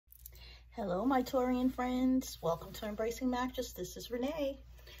Hello, my Taurian friends. Welcome to Embracing Mactress. This is Renee.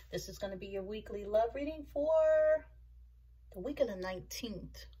 This is going to be your weekly love reading for the week of the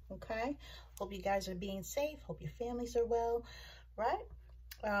 19th, okay? Hope you guys are being safe. Hope your families are well, right?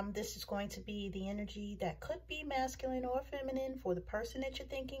 This is going to be the energy that could be masculine or feminine for the person that you're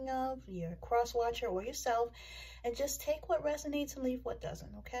thinking of, your cross-watcher or yourself, and just take what resonates and leave what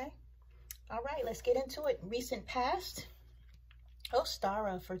doesn't, okay? All right, let's get into it. Recent past.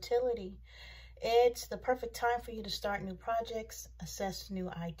 Ostara, fertility. It's the perfect time for you to start new projects, assess new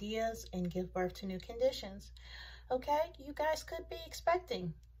ideas, and give birth to new conditions. Okay, you guys could be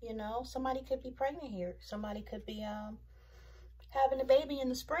expecting, you know, somebody could be pregnant here. Somebody could be having a baby in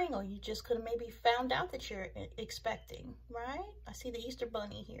the spring, or you just could have maybe found out that you're expecting, right? I see the Easter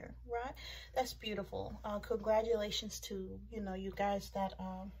Bunny here, right? That's beautiful. Congratulations to, you know, you guys that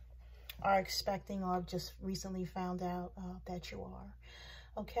are expecting or just recently found out that you are.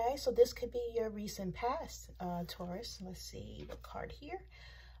 Okay, so this could be your recent past, Taurus. Let's see what card here.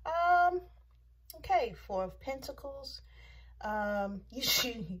 Okay, Four of Pentacles.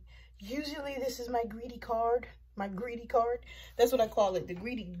 Usually this is my greedy card. My greedy card. That's what I call it, the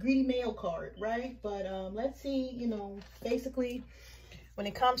greedy male card, right? But let's see, you know, basically when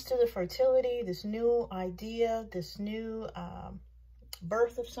it comes to the fertility, this new idea, this new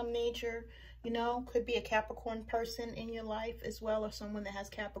birth of some nature, you know, could be a Capricorn person in your life as well, or someone that has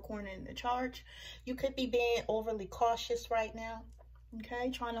Capricorn in the chart. You could be being overly cautious right now,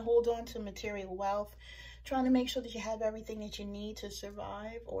 okay? Trying to hold on to material wealth, trying to make sure that you have everything that you need to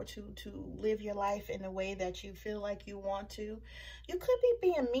survive or to live your life in a way that you feel like you want to. You could be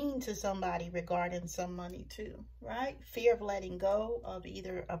being mean to somebody regarding some money too, right? Fear of letting go of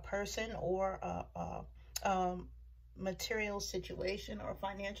either a person or a material situation or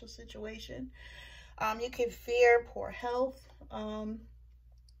financial situation. You could fear poor health.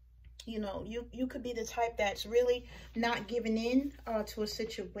 You know, you could be the type that's really not giving in to a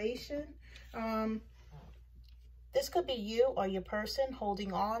situation. This could be you or your person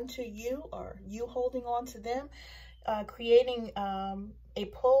holding on to you, or you holding on to them, creating a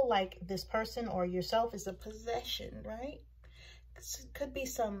pull like this person or yourself is a possession, right? This could be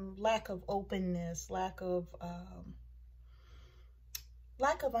some lack of openness, lack of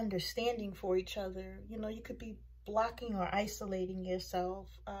understanding for each other. You know, you could be blocking or isolating yourself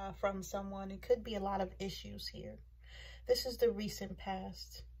from someone. It could be a lot of issues here. This is the recent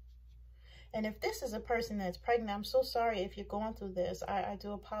past. And if this is a person that's pregnant, I'm so sorry if you're going through this. I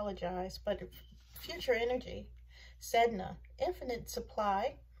do apologize. But future energy, Sedna, infinite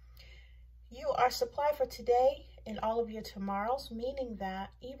supply. You are supplied for today and all of your tomorrows, meaning that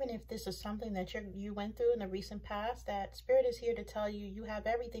even if this is something that you went through in the recent past, that Spirit is here to tell you you have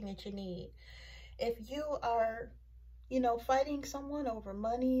everything that you need. If you are, you know, fighting someone over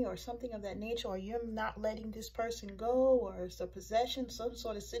money or something of that nature, or you're not letting this person go, or it's a possession, some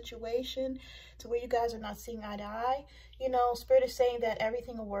sort of situation to where you guys are not seeing eye to eye, you know, Spirit is saying that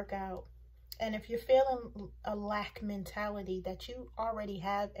everything will work out. And if you're feeling a lack mentality, that you already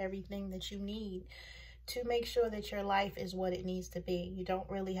have everything that you need to make sure that your life is what it needs to be. You don't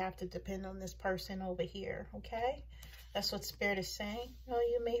really have to depend on this person over here, okay? That's what Spirit is saying. You know,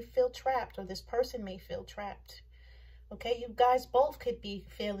 you may feel trapped, or this person may feel trapped. Okay, you guys both could be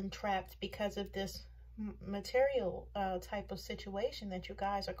feeling trapped because of this material type of situation that you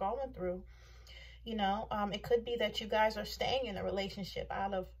guys are going through. You know, it could be that you guys are staying in a relationship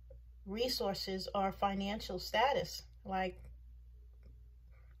out of resources or financial status. Like,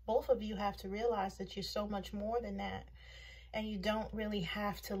 both of you have to realize that you're so much more than that. And you don't really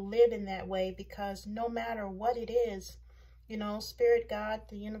have to live in that way, because no matter what it is, you know, Spirit, God,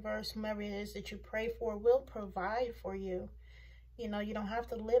 the universe, whomever it is that you pray for will provide for you. You know, you don't have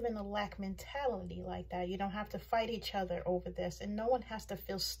to live in a lack mentality like that. You don't have to fight each other over this. And no one has to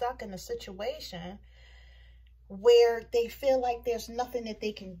feel stuck in a situation where they feel like there's nothing that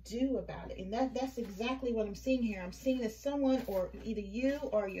they can do about it. And that's exactly what I'm seeing here. I'm seeing that someone, or either you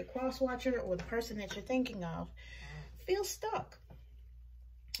or your cross-watcher or the person that you're thinking of, feels stuck.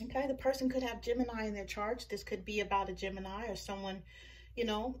 Okay, the person could have Gemini in their charts. This could be about a Gemini or someone, you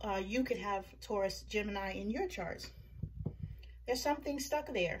know, you could have Taurus, Gemini in your charts. There's something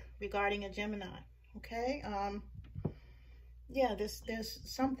stuck there regarding a Gemini, okay? Yeah, there's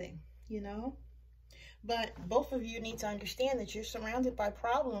something, you know? But both of you need to understand that you're surrounded by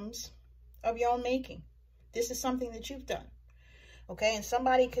problems of your own making. This is something that you've done. Okay, and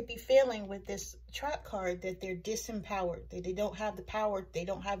somebody could be feeling with this trap card that they're disempowered, that they don't have the power,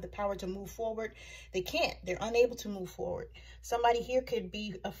 to move forward. They can't, they're unable to move forward. Somebody here could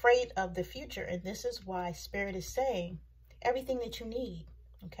be afraid of the future, and this is why Spirit is saying everything that you need,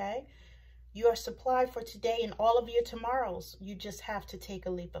 okay? You are supplied for today and all of your tomorrows. You just have to take a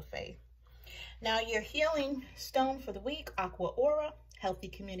leap of faith. Now, your healing stone for the week, Aqua Aura, healthy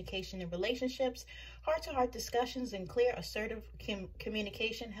communication in relationships, heart-to-heart discussions, and clear, assertive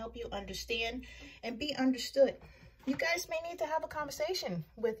communication help you understand and be understood. You guys may need to have a conversation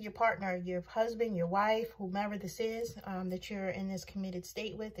with your partner, your husband, your wife, whomever this is that you're in this committed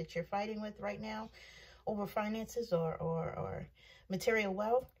state with, that you're fighting with right now over finances or material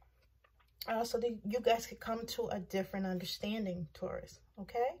wealth. So that you guys could come to a different understanding, Taurus,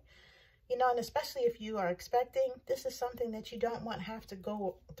 okay? You know, and especially if you are expecting, this is something that you don't want to have to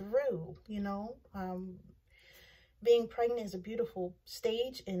go through, you know. Being pregnant is a beautiful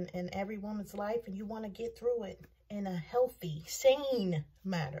stage in every woman's life, and you want to get through it in a healthy, sane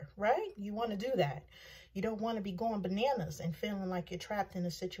manner, right? You want to do that. You don't want to be going bananas and feeling like you're trapped in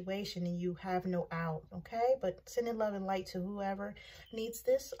a situation and you have no out, okay? But sending love and light to whoever needs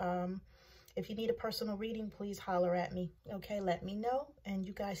this. If you need a personal reading, please holler at me, okay? Let me know, and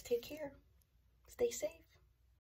you guys take care. Stay safe.